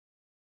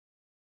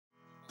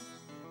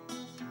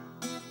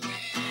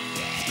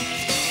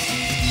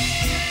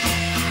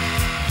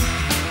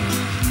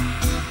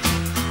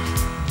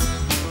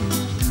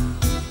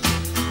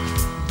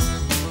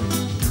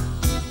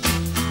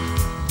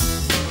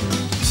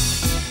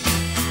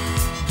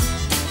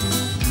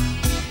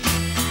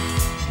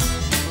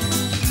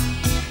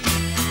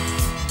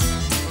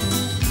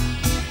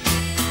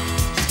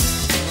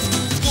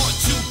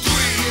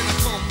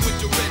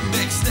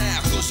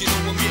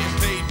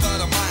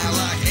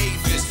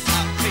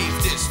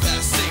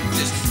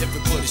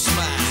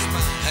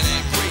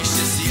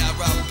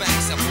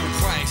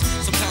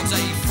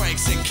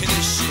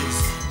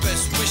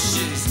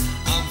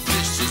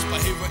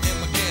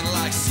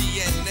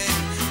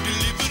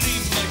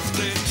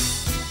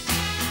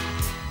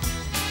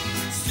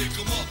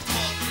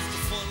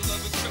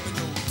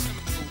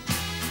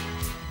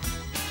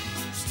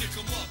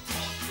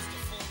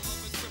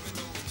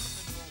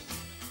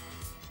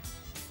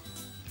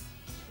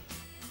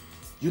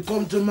You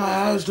come to my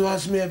house to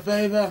ask me a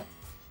favor?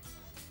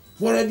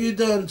 What have you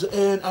done to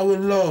earn our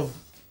love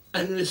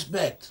and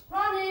respect?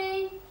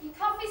 Ronnie, your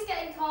coffee's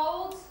getting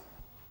cold.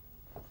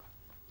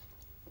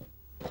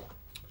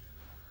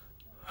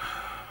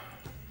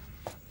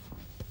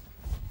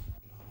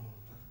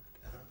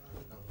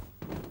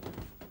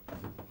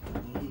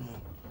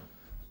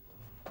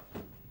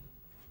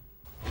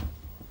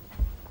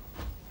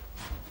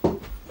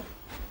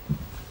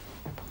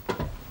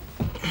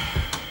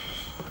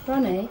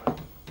 Ronnie,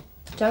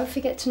 don't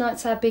forget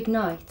tonight's our big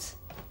night.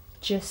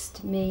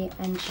 Just me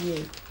and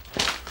you.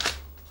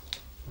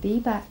 Be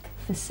back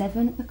for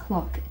 7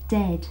 o'clock,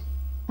 dead.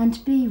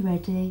 And be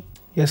ready.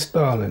 Yes,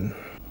 darling.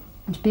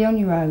 And be on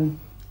your own.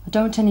 I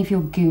don't want any of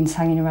your goons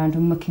hanging around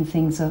and mucking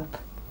things up.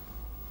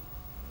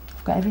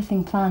 I've got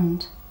everything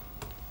planned.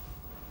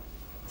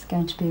 It's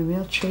going to be a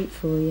real treat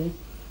for you.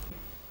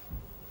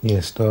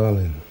 Yes,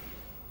 darling.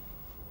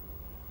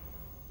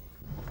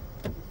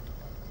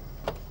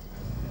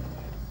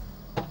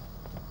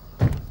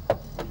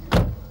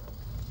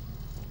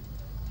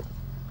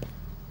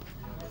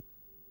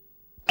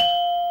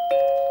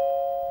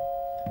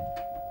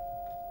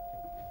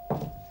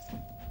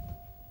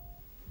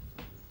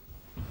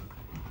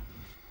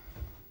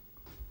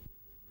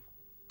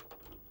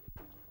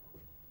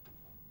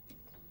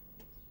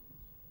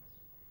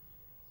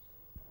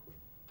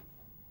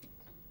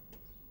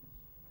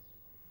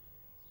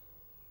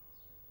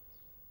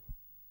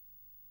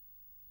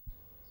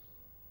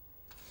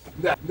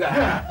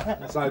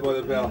 Sorry by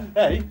the bell.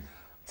 Hey.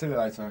 See you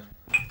later.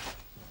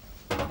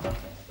 I'm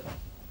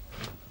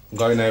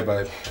going there,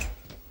 babe.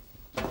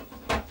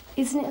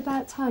 Isn't it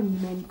about time you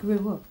men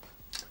grew up?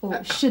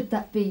 Or should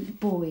that be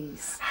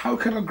boys? How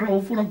can I grow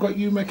up when I've got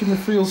you making me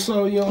feel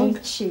so young? Oh,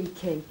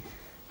 cheeky.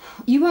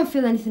 You won't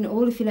feel anything at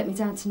all if you let me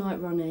down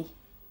tonight, Ronnie.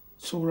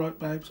 It's all right,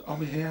 babes. I'll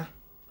be here.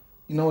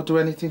 You know, I'll do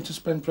anything to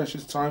spend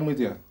precious time with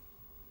you.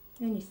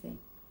 Anything?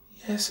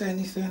 Yes,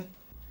 anything.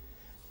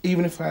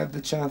 Even if I had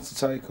the chance to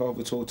take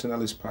over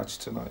Tortonelli's patch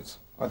tonight,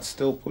 I'd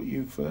still put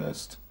you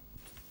first.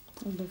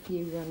 I love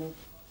you, Ronnie.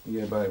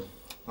 Yeah, babe.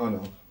 I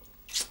know.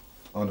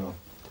 I know.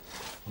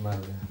 I'm out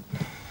of here.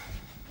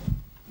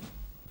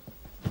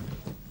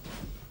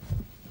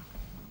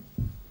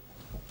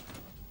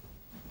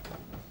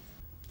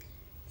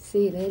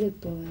 See you later,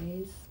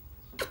 boys.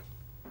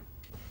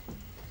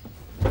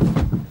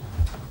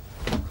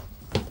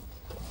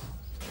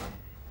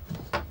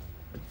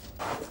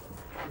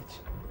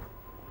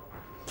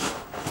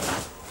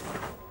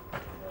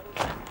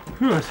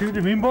 I see what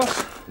you mean,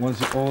 boss.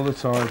 Wants it all the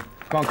time.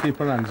 Can't keep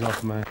her hands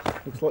off me.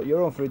 Looks like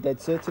you're on for a dead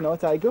cert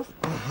tonight, eh, Guff?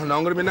 And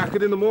I'm going to be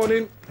knackered in the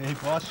morning. Hey,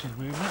 boss, she's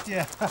moving it,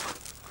 yeah.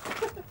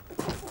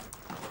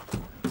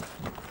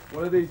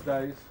 One of these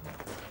days,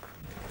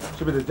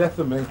 should be the death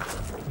of me.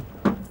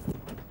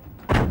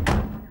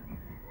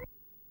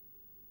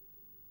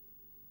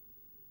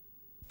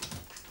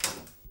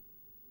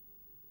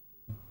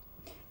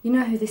 You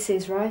know who this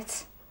is,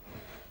 right?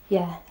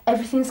 Yeah,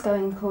 everything's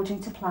going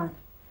according to plan.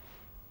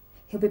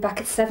 He'll be back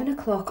at 7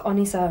 o'clock on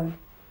his own.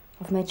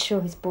 I've made sure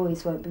his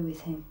boys won't be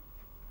with him.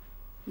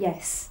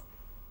 Yes.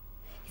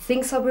 He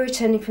thinks I'll be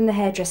returning from the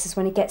hairdresser's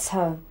when he gets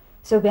home,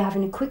 so he'll be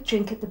having a quick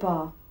drink at the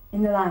bar,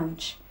 in the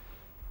lounge.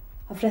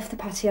 I've left the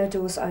patio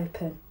doors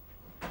open.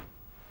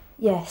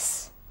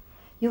 Yes.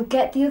 You'll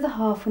get the other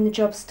half when the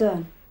job's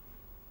done.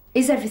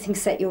 Is everything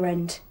set your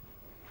end?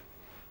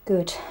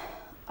 Good.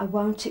 I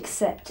won't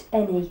accept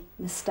any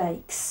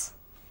mistakes.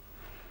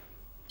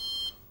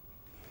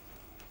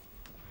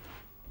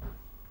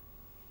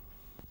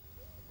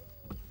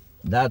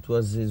 That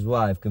was his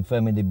wife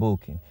confirming the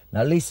booking.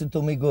 Now listen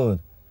to me good.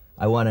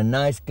 I want a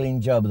nice clean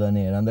job done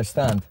here,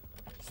 understand?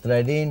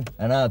 Straight in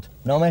and out,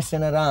 no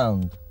messing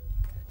around.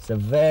 It's a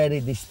very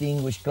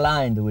distinguished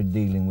client we're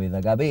dealing with,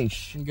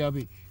 capisci?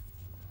 Capisci.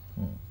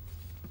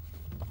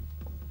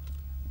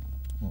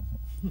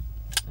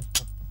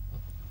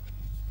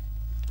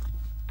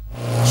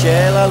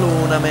 C'è la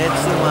luna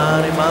mezzo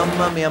mare,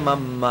 mamma mia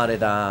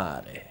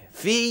mammaredare.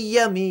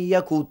 Figlia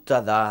mia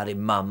cuttadare,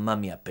 mamma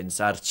mia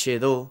pensarci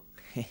do.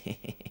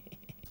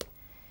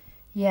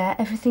 Yeah,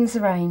 everything's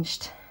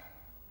arranged.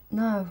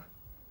 No,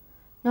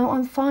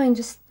 I'm fine,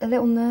 just a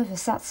little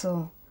nervous, that's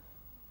all.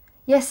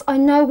 Yes, I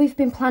know we've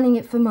been planning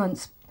it for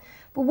months,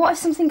 but what if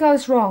something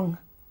goes wrong?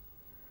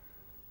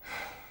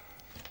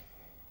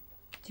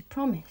 Do you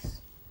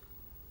promise?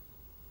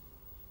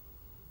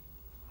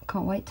 I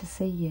can't wait to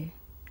see you.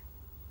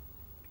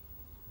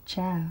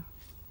 Ciao.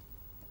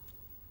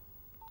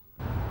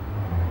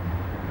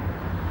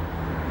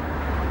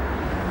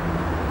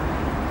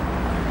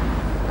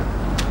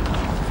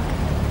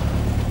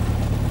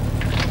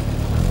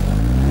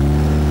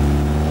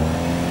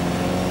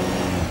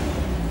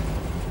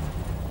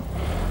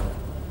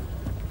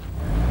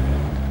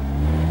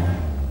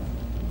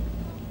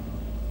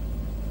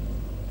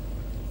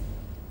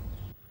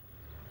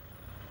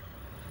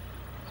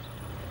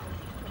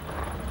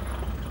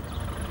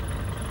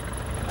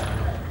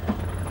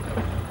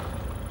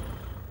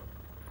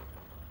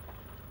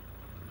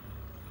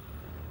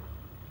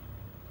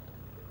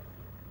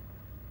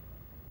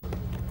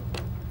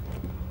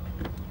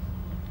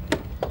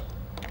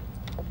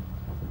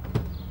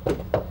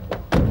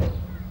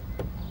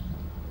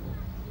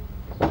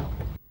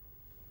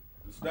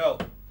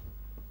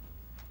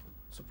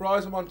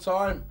 surprise I'm on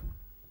time.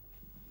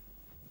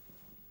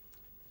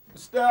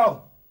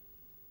 Estelle.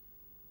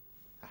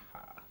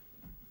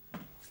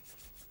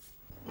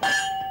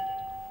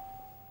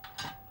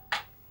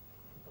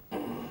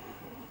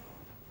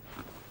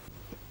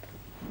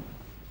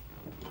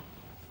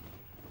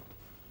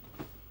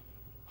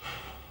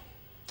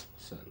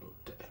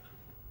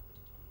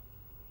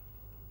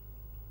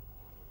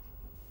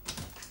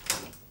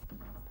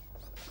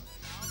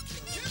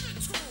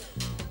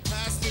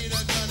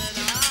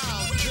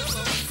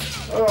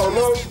 Oh,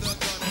 no.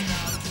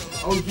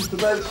 I was just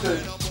about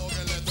to.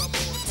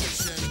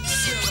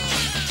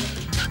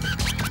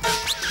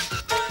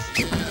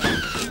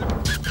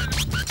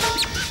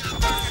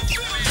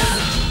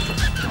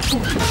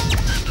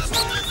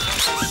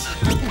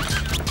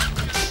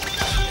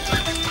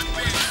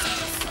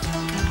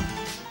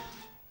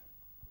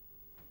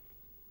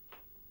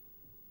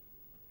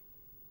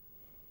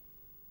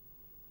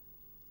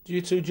 Do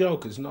you two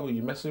jokers know who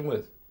you're messing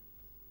with?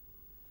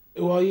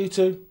 Who are you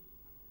two?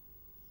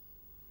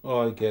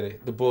 Oh, I get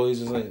it. The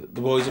boys, isn't it? The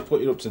boys have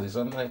put you up to this,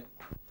 haven't they?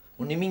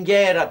 Una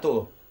minchiera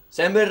tu.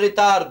 Sempre in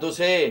ritardo,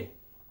 sei.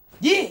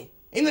 Yeah,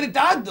 in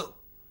ritardo.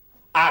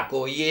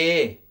 Ecco,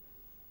 yeah.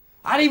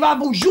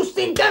 Arrivavo giusto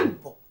in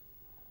tempo.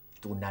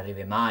 Tu non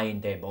arrivi mai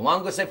in tempo,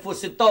 manco se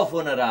fosse il tuo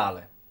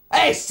funerale.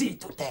 Eh sì,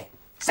 tu te.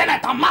 Se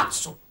ne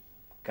t'ammazzo.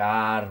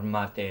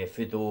 Calmate,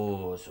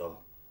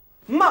 fetoso.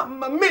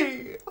 Mamma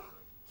mia.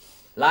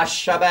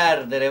 Lascia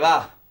perdere,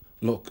 va.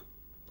 Look,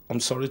 I'm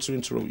sorry to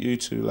interrupt you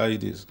two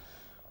ladies,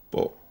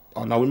 but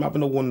I know I'm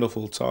having a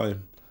wonderful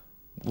time.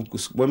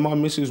 When my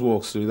missus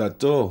walks through that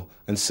door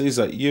and sees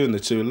that you and the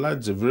two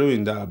lads have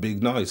ruined our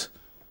big night,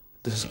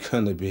 there's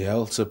gonna be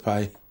hell to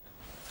pay.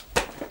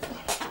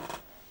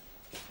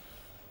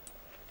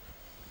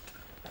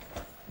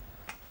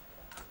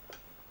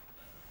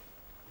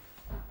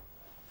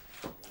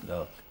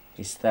 Look,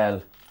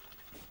 Estelle,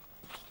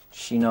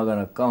 she not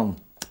gonna come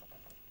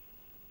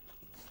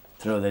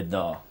through the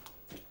door.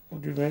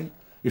 What do you mean?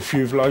 If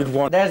you've lied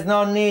one... There's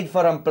no need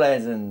for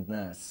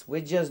unpleasantness.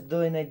 We're just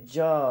doing a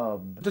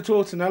job. The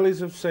Tortonellis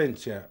have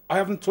sent you. I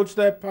haven't touched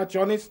their patch,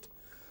 honest.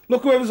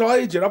 Look, whoever's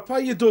hired you, I'll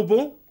pay you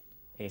double.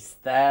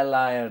 Estelle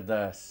hired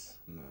us.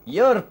 No.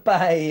 You're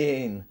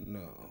paying.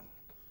 No,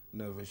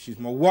 never. She's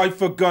my wife,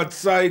 for God's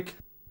sake.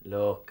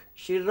 Look,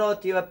 she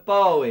wrote you a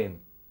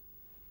poem.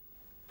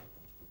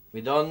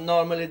 We don't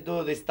normally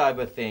do this type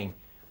of thing,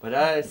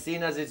 but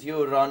seeing as it's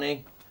you,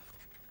 Ronnie,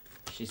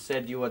 she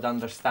said you would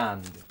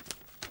understand.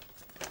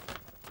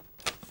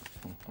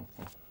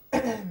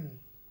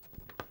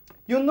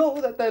 You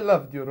know that I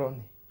loved you,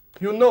 Ronnie.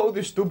 You know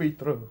this to be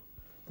true.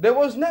 There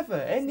was never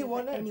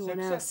anyone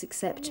else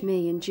except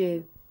me and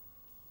you.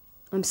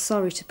 I'm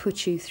sorry to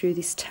put you through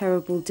this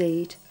terrible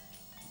deed.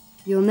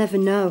 You'll never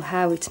know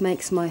how it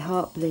makes my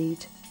heart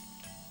bleed.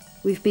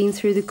 We've been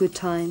through the good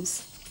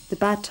times, the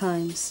bad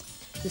times,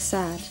 the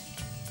sad.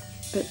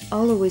 But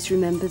I'll always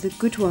remember the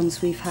good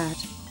ones we've had.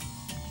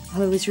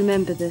 I'll always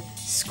remember the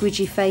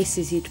squidgy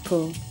faces you'd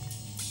pull.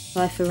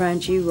 Life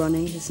around you,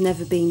 Ronnie, has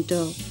never been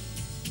dull.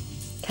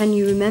 Can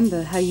you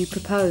remember how you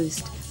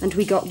proposed and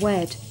we got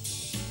wed?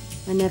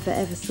 I never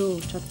ever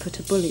thought I'd put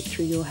a bullet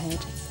through your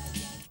head.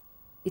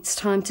 It's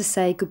time to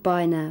say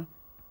goodbye now,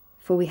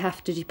 for we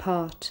have to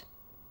depart.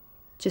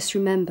 Just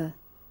remember,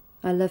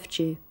 I loved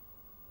you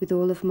with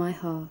all of my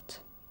heart.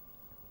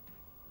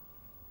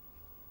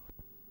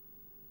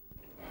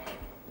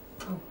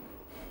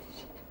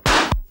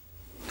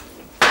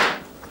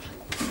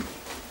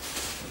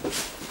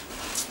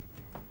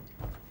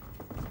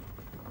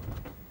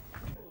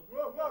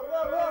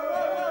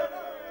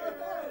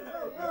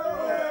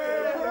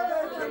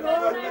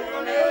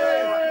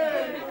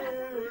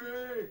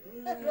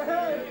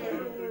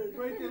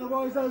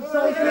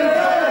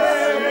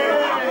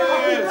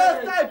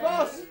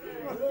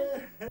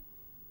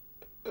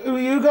 Who are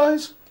you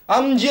guys?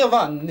 I'm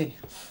Giovanni.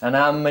 And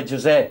I'm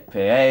Giuseppe,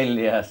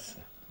 alias.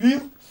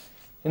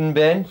 And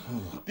Ben,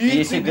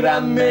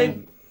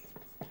 Diagrammen,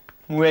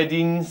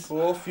 weddings,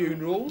 4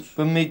 funerals.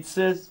 bar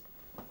mitzvahs,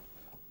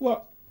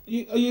 What?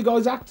 Are you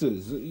guys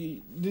actors?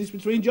 This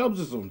between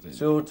jobs or something?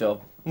 sort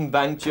of. And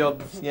bank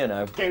jobs, you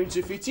know.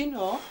 Counterfeiting,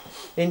 huh?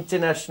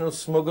 International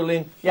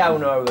smuggling, you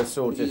know the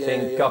sort of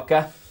thing, Yeah.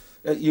 cocker.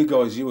 You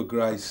guys, you were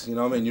great. You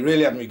know what I mean? You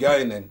really had me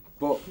going then.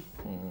 But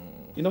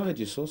you know I had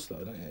your sus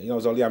though, don't you? You know I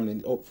was only having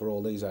it up for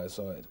all these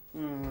outside.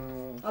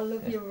 I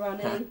love you,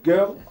 Ronnie.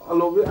 Girl, I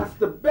love you. That's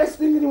the best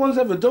thing anyone's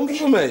ever done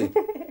for me.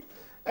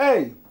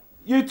 Hey,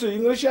 you two,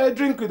 you gonna share a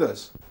drink with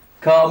us?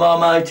 Come on,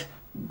 mate.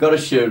 Got a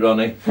shoot,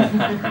 Ronnie.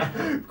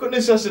 Got an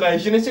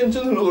assassination attempt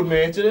on the Lord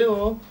Mayor today,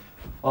 or?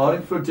 Or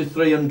in front of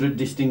 300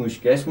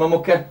 distinguished guests, my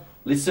mucker.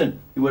 Listen,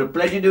 it were a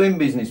pleasure doing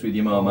business with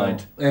you, my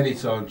mate.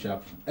 Anytime,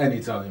 chap.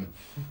 Anytime.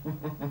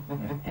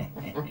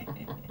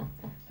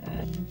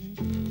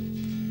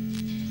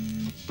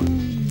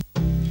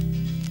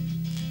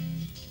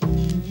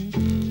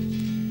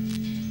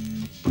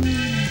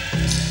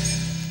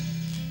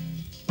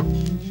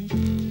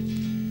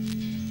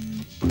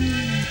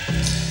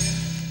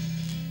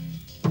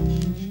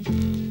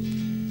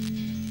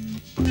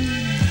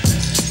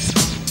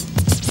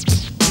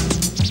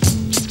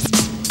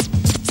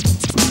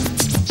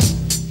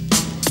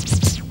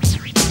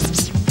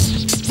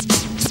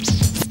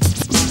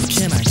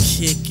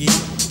 kick it?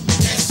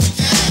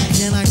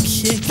 Can I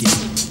kick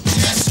it?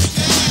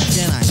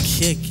 Can I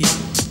kick it?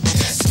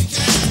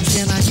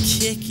 Can I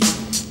kick it?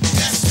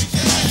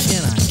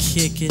 Can I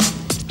kick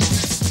it?